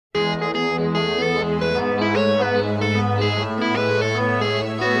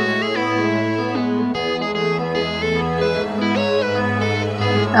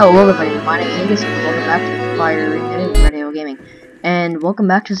Hello everybody, my name is Angus, and welcome back to Fire Radio Gaming. And welcome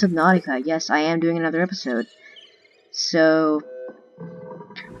back to Subnuatica. Yes, I am doing another episode. So,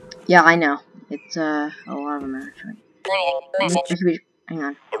 yeah, I know. It's, a lot of them actually. Hang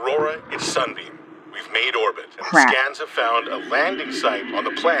on. Aurora, it's Sunbeam. We've made orbit, and Crap. scans have found a landing site on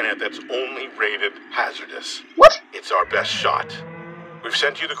the planet that's only rated hazardous. What? It's our best shot. We've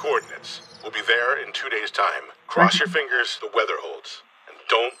sent you the coordinates. We'll be there in 2 days' time. Cross your fingers, the weather holds. And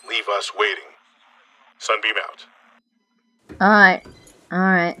don't leave us waiting. Sunbeam out.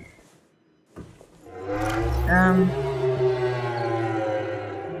 Alright.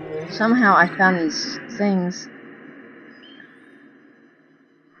 Somehow I found these things.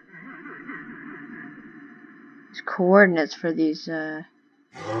 These coordinates for these,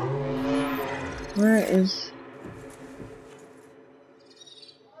 where is...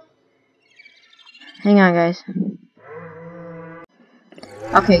 Hang on, guys.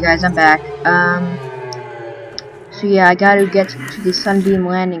 Okay, guys, I'm back. So yeah, I gotta get to the Sunbeam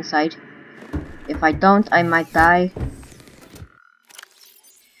landing site. If I don't, I might die.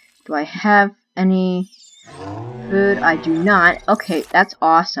 Do I have any food? I do not. Okay, that's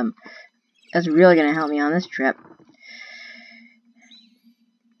awesome. That's really gonna help me on this trip.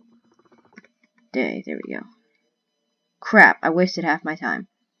 There we go. Crap, I wasted half my time.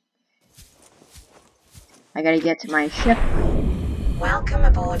 I gotta get to my ship. Welcome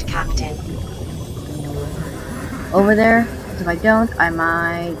aboard, Captain. Over there, because if I don't, I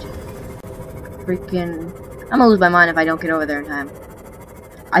might freaking... I'm gonna lose my mind if I don't get over there in time.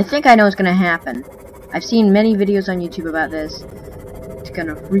 I think I know what's gonna happen. I've seen many videos on YouTube about this. It's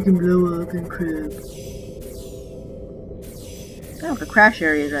gonna freaking blow up and crap. Oh, the crash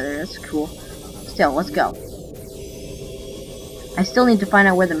areas right there, that's cool. Still, let's go. I still need to find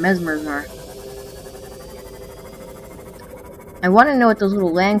out where the mesmers are. I want to know what those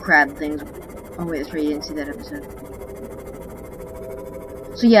little land crab things... Oh wait, that's right, you didn't see that episode.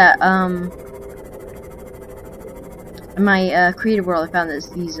 So yeah, in my creative world I found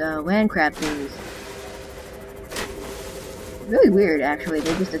these land crab things. Really weird, actually.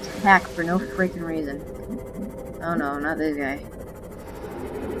 They just attack for no freaking reason. Oh no, not this guy.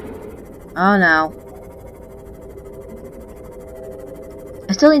 Oh no.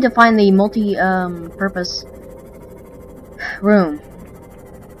 I still need to find the multi-purpose room.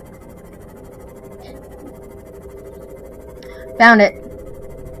 Found it.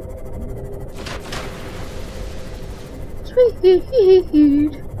 Sweet.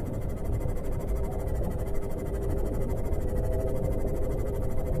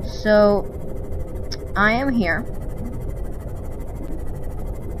 So, I am here.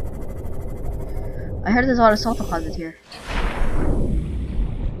 I heard there's a lot of salt deposits here.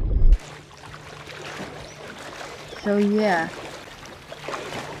 So yeah.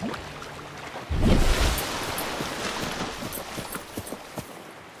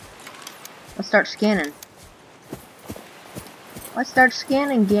 Let's start scanning. Let's start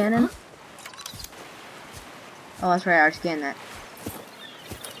scanning, Gannon. Oh, that's right, I already scanned that.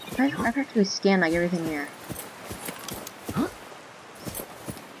 I practically scanned like everything here.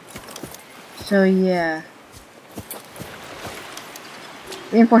 So yeah.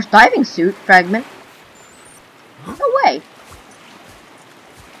 Reinforced diving suit fragment. No way.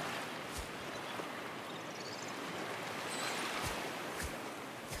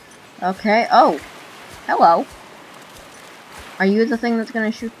 Okay. Oh, hello. Are you the thing that's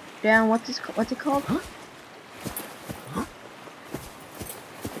gonna shoot down? What's it called?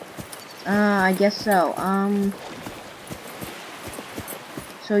 I guess so.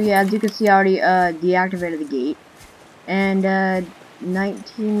 So yeah, as you can see, I already deactivated the gate, and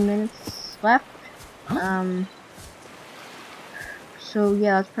 19 minutes left. So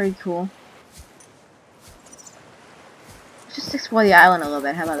yeah, that's pretty cool. Let's just explore the island a little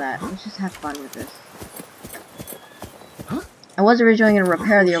bit. How about that? Let's just have fun with this. I was originally going to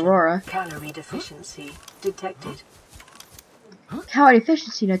repair the Aurora. Calorie deficiency detected. Calorie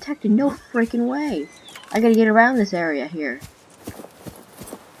deficiency detected? No freaking way. I gotta get around this area here.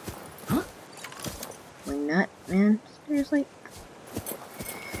 Wing nut, man. Seriously?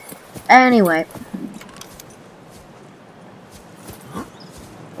 Anyway.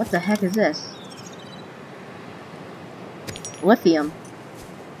 What the heck is this? Lithium.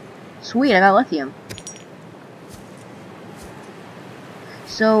 Sweet, I got lithium.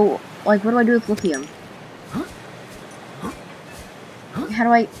 So, like, what do I do with lithium? How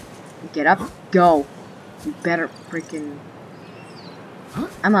do I get up? Go. You better freaking...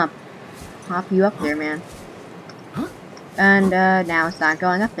 I'm gonna pop you up there, man. And now it's not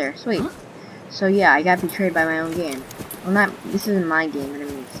going up there. Sweet. So yeah, I got betrayed by my own game. Well, not, this isn't my game, and I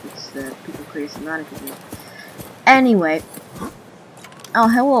mean, it's the people who created Subnuatica game. Anyway. Oh,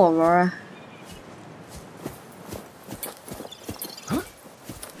 hello, Aurora.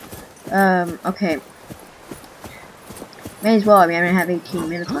 Okay. May as well, I mean, I'm gonna have 18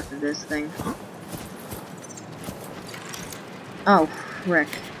 minutes left of this thing. Oh, frick.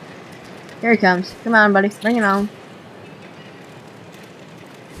 Here he comes. Come on, buddy. Bring it on.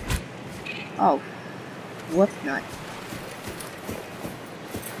 Oh. Whoop nut.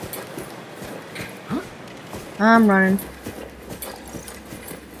 I'm running.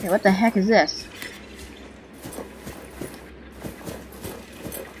 Hey, what the heck is this?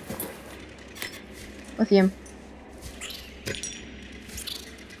 Lithium.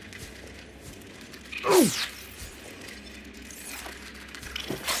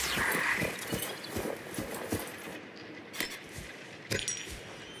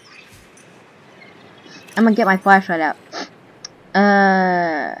 I'm gonna get my flashlight out.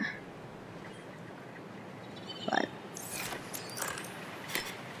 But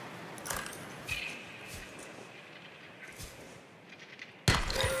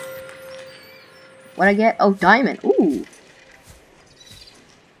what I get? Oh, diamond. Ooh.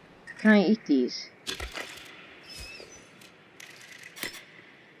 Can I eat these?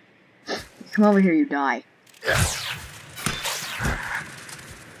 Come over here, you die.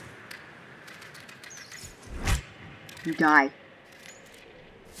 You die.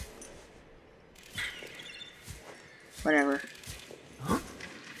 Whatever.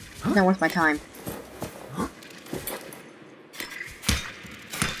 It's not worth my time.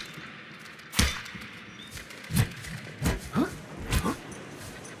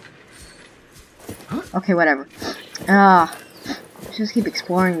 Okay, whatever. Let's just keep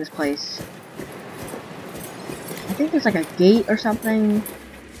exploring this place. I think there's like a gate or something.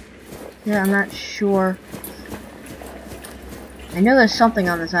 Yeah, I'm not sure. I know there's something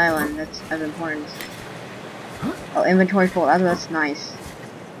on this island that's of importance. Oh, inventory full. Oh, that's nice.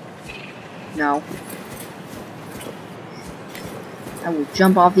 No. I will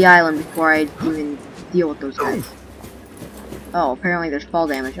jump off the island before I even deal with those guys. Oh, apparently there's fall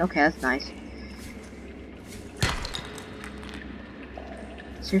damage. Okay, that's nice.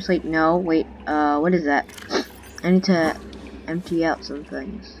 Seriously, no. Wait, what is that? I need to empty out some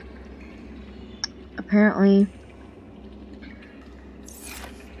things. Apparently...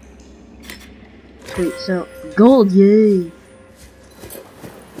 Sweet, so, gold, yay!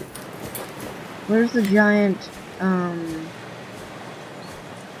 Where's the giant,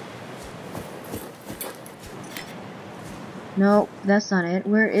 No, that's not it.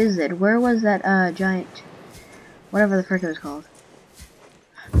 Where is it? Where was that, giant... Whatever the frick it was called.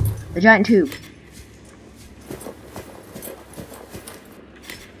 The giant tube.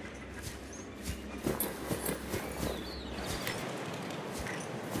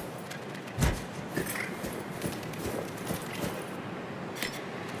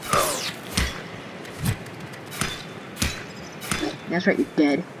 That's right, you're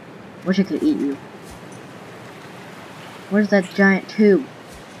dead. Wish I could eat you. Where's that giant tube?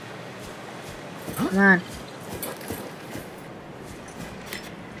 Come on.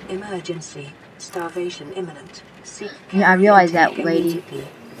 Emergency. Starvation imminent. Seek Yeah, I realize that, intake lady. immediately.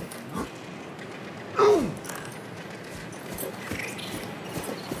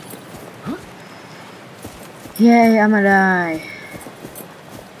 Yay, I'm gonna die.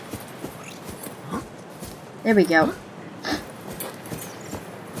 There we go.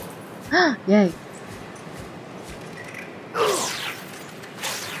 Yay.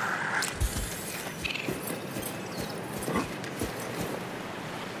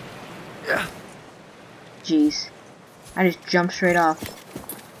 Jeez. I just jumped straight off.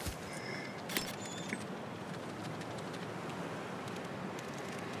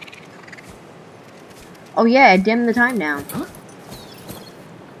 Oh yeah, I dimmed the time down.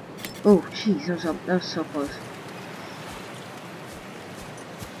 Oh, jeez, that was so close.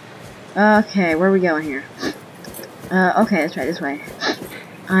 Okay, where are we going here? Okay, let's try this way.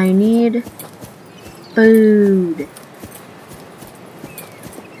 I need food.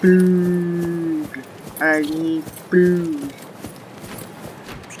 Food. I need food.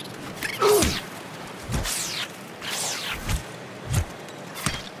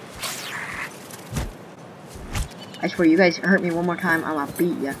 I swear, you guys hurt me one more time, I'ma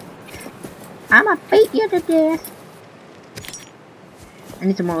beat ya. I'ma beat you to death. I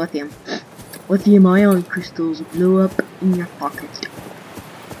need some more lithium. Lithium ion crystals blow up in your pocket.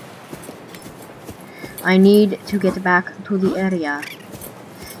 I need to get back to the area.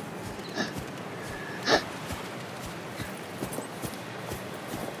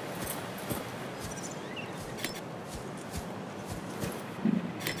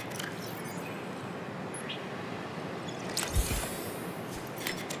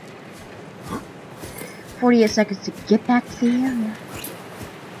 48 seconds to get back to the area.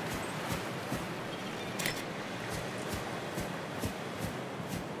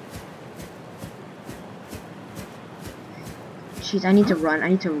 Jeez, I need to run. I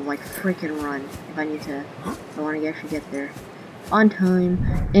need to, like, freaking run. If I want to actually get there. On time.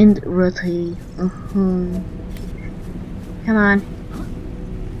 And rotate. Come on.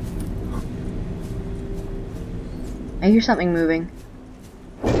 I hear something moving.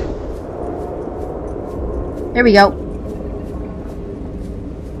 There we go.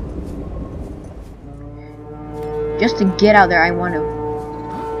 Just to get out there, I want to.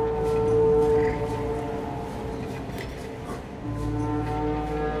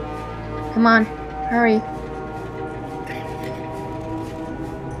 Come on, hurry.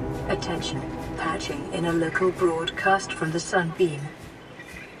 Attention. Patching in a local broadcast from the Sunbeam.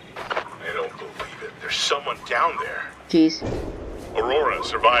 I don't believe it. There's someone down there. Jeez. Aurora,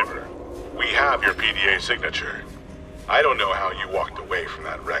 survivor. We have your PDA signature. I don't know how you walked away from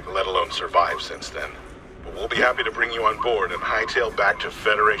that wreck, let alone survived since then. But we'll be happy to bring you on board and hightail back to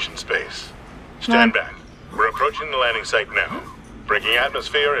Federation space. Stand back. We're approaching the landing site now. Breaking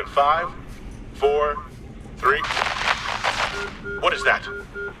atmosphere in 5, 4, 3. What is that?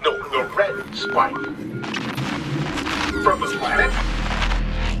 No, the red spike. From this planet?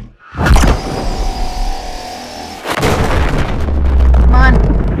 Come on.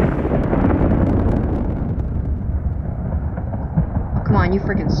 Oh, come on, you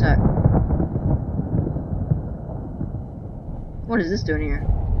freaking suck. What is this doing here?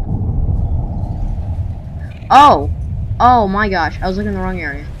 Oh! Oh my gosh, I was looking in the wrong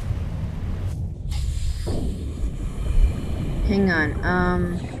area. Hang on,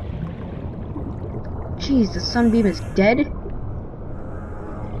 Jeez, the Sunbeam is dead?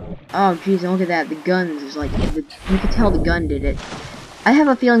 Oh jeez, look at that, the guns is like, you can tell the gun did it. I have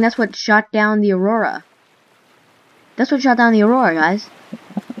a feeling that's what shot down the Aurora. That's what shot down the Aurora, guys.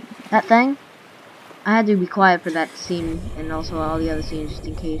 That thing? I had to be quiet for that scene, and also all the other scenes, just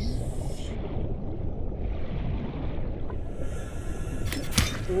in case.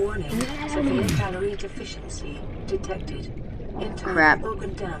 Warning, severe calorie deficiency detected. Internal Crap.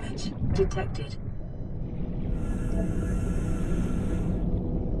 organ damage detected.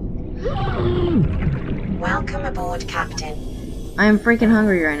 Welcome aboard, Captain. I am freaking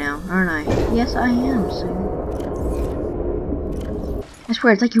hungry right now, aren't I? Yes, I am, so. I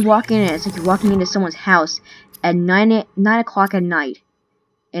swear, it's like you walk in it. It's like you're walking into someone's house at 9 o'clock at night.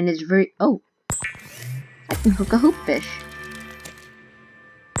 And it's very... Oh. I can cook a hoop fish.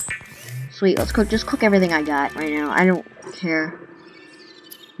 Sweet, let's cook. Just cook everything I got right now. I don't care.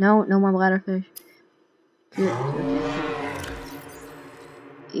 No, no more bladderfish. Good.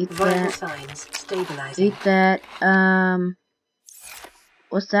 Eat Vital that. signs stabilizing. Eat that.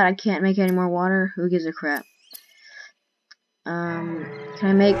 What's that? I can't make any more water. Who gives a crap? Can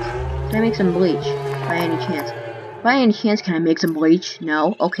I make some bleach by any chance? By any chance, can I make some bleach?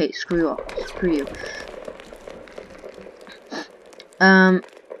 No. Okay, screw you.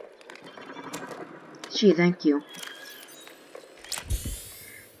 Gee, thank you.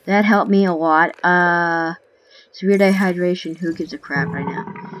 That helped me a lot. Severe dehydration. Who gives a crap right now?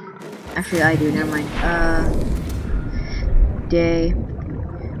 Actually, I do. Never mind. Day.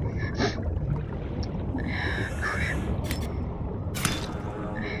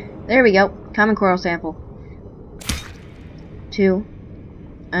 There we go. Common coral sample. 2.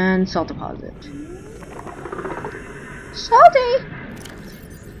 And salt deposit. Salty!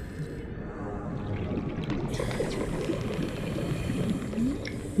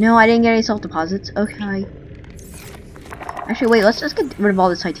 No, I didn't get any salt deposits. Okay. Actually, wait, let's just get rid of all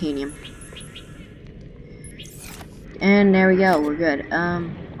this titanium. And there we go, we're good.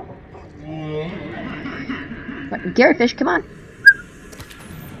 What, Gary fish, come on.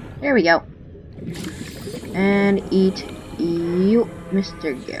 There we go. And eat you,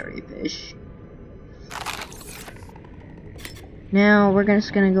 Mr. Gary fish. Now, we're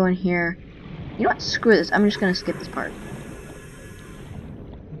just gonna go in here. You know what, screw this, I'm just gonna skip this part.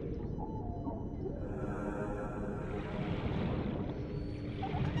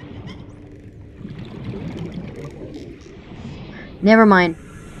 Never mind.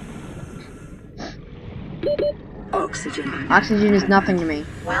 Oxygen. Oxygen is nothing to me.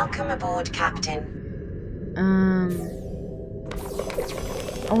 Welcome aboard, Captain.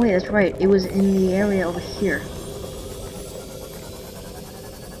 Oh wait, that's right. It was in the area over here.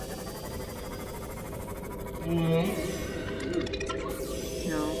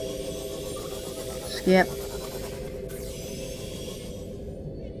 No. Skip.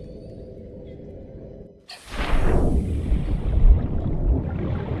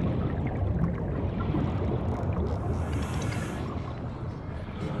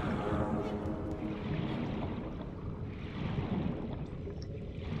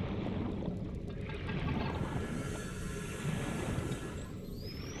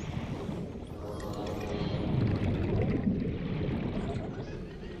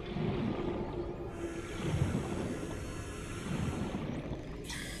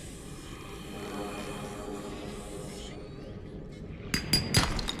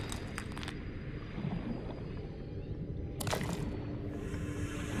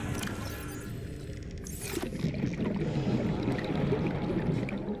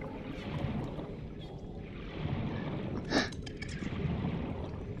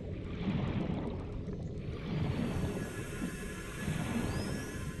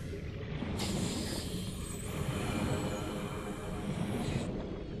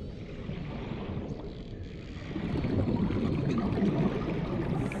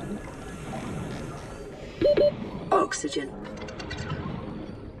 oxygen.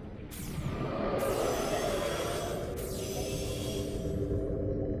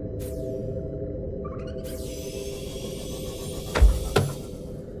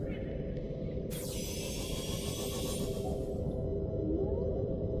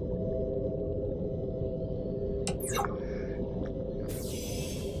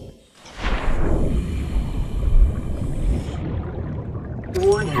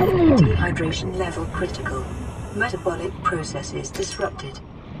 Warning, dehydration level critical. Metabolic processes disrupted.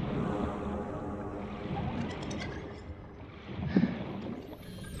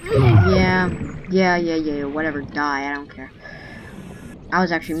 Yeah, whatever, die, I don't care. I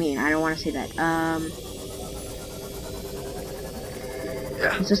was actually mean, I don't want to say that.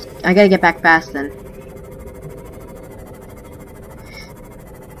 It's just, I gotta get back fast then.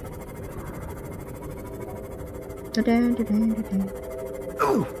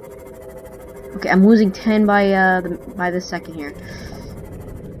 Okay, I'm losing 10 by the second here.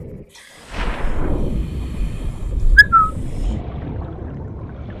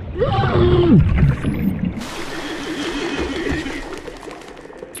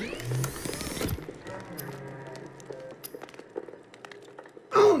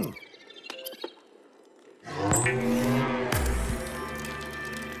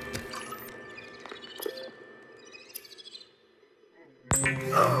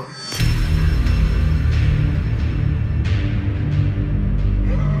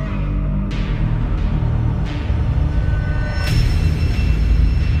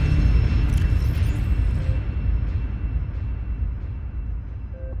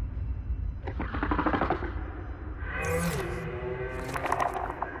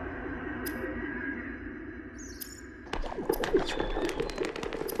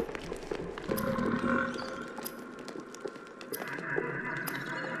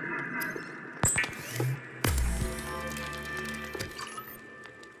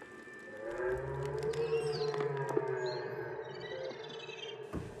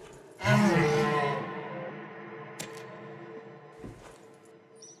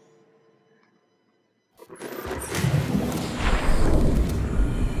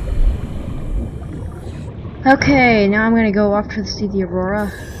 Okay, now I'm gonna go off to see the Aurora,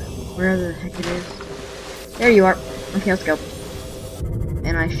 wherever the heck it is. There you are. Okay, let's go.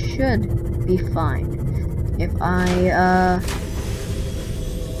 And I should be fine. If I,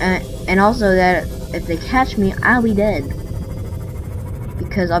 and also that if they catch me, I'll be dead.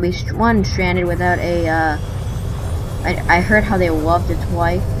 Because I'll be, stranded without a, I heard how they loved its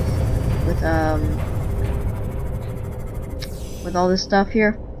wife with all this stuff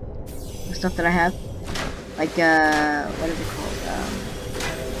here. The stuff that I have. Like, what is it called?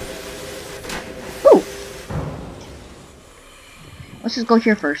 Ooh! Let's just go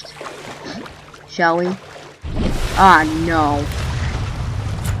here first. Shall we? Ah, no.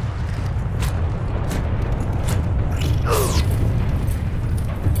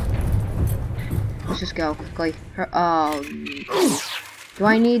 Let's just go quickly. Oh. Do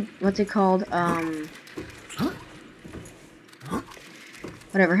I need, what's it called?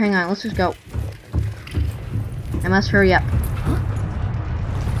 Whatever, hang on, let's just go. I must hurry up.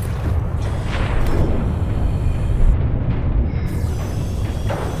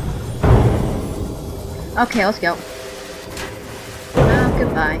 Okay, let's go. Oh,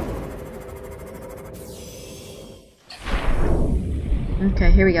 goodbye.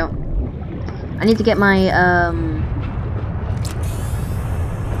 Okay, here we go. I need to get my,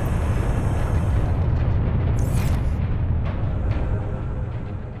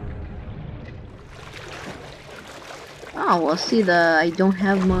 oh, well, see, I don't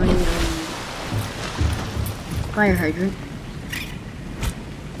have my, fire hydrant.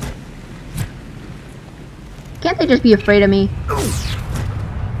 Can't they just be afraid of me?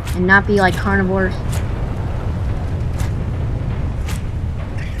 And not be like carnivores?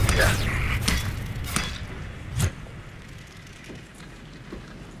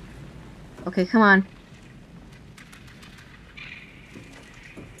 Okay, come on.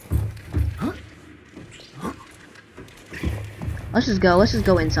 Let's just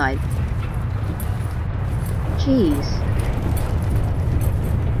go inside. Jeez.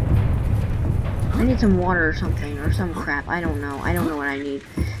 I need some water or something, or some crap. I don't know what I need.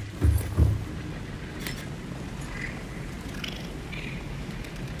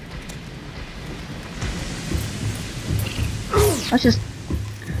 Let's just...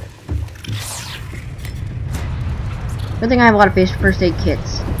 Good thing I have a lot of first aid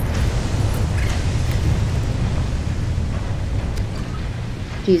kits.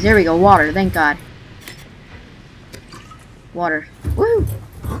 Jeez, there we go. Water, thank God. Water. Woo!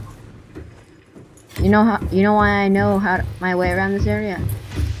 You know why I know my way around this area?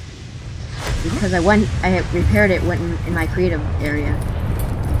 Because I repaired it in my creative area.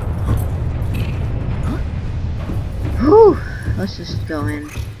 Whew! Let's just go in.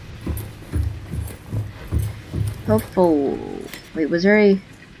 Hopeful. Wait, was there a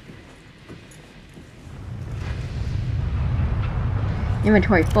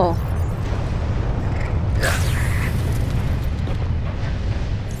inventory full?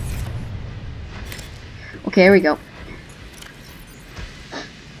 Okay, here we go.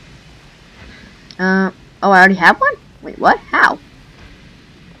 Oh, I already have one? Wait, what? How?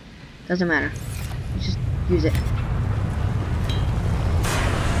 Doesn't matter. Let's just use it.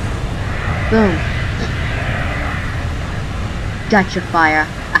 Boom. Gotcha, fire.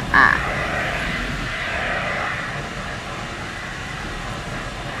 Haha.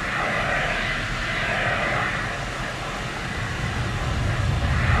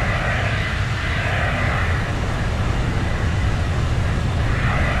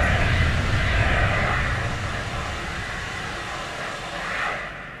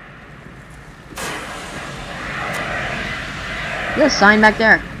 There's a sign back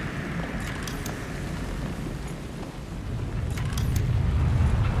there.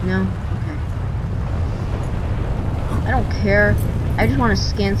 No? Okay. I don't care. I just want to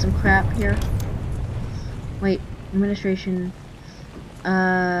scan some crap here. Wait, administration.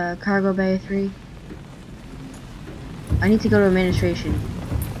 Cargo bay 3. I need to go to administration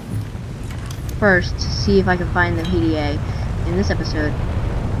first to see if I can find the PDA in this episode.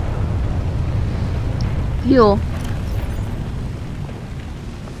 Fuel.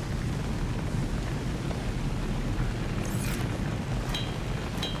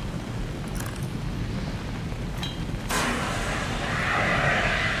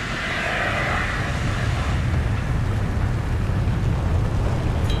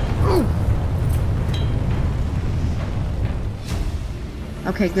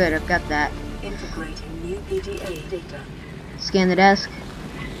 Okay, good. I've got that. Integrating new PDA data. Scan the desk.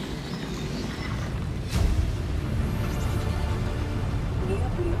 New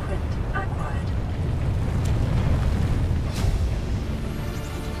blueprint acquired.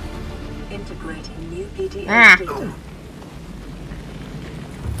 Integrating new PDA data.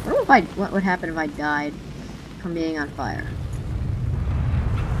 What would happen if I died from being on fire?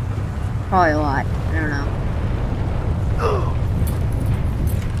 Probably a lot. I don't know.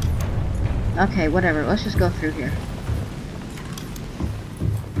 Okay, whatever. Let's just go through here.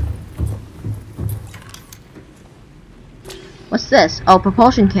 What's this? Oh,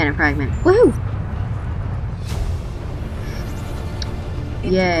 propulsion cannon fragment. Woohoo!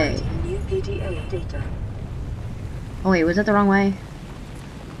 Yay. New PDA data. Oh wait, was that the wrong way?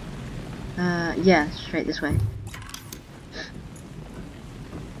 Yeah, straight this way.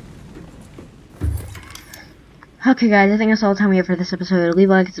 Okay guys, I think that's all the time we have for this episode. Leave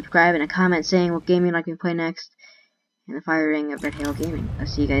a like and subscribe and a comment saying what game you'd like me to play next. And the firing of Red Hail Gaming. I'll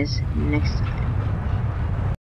see you guys next time.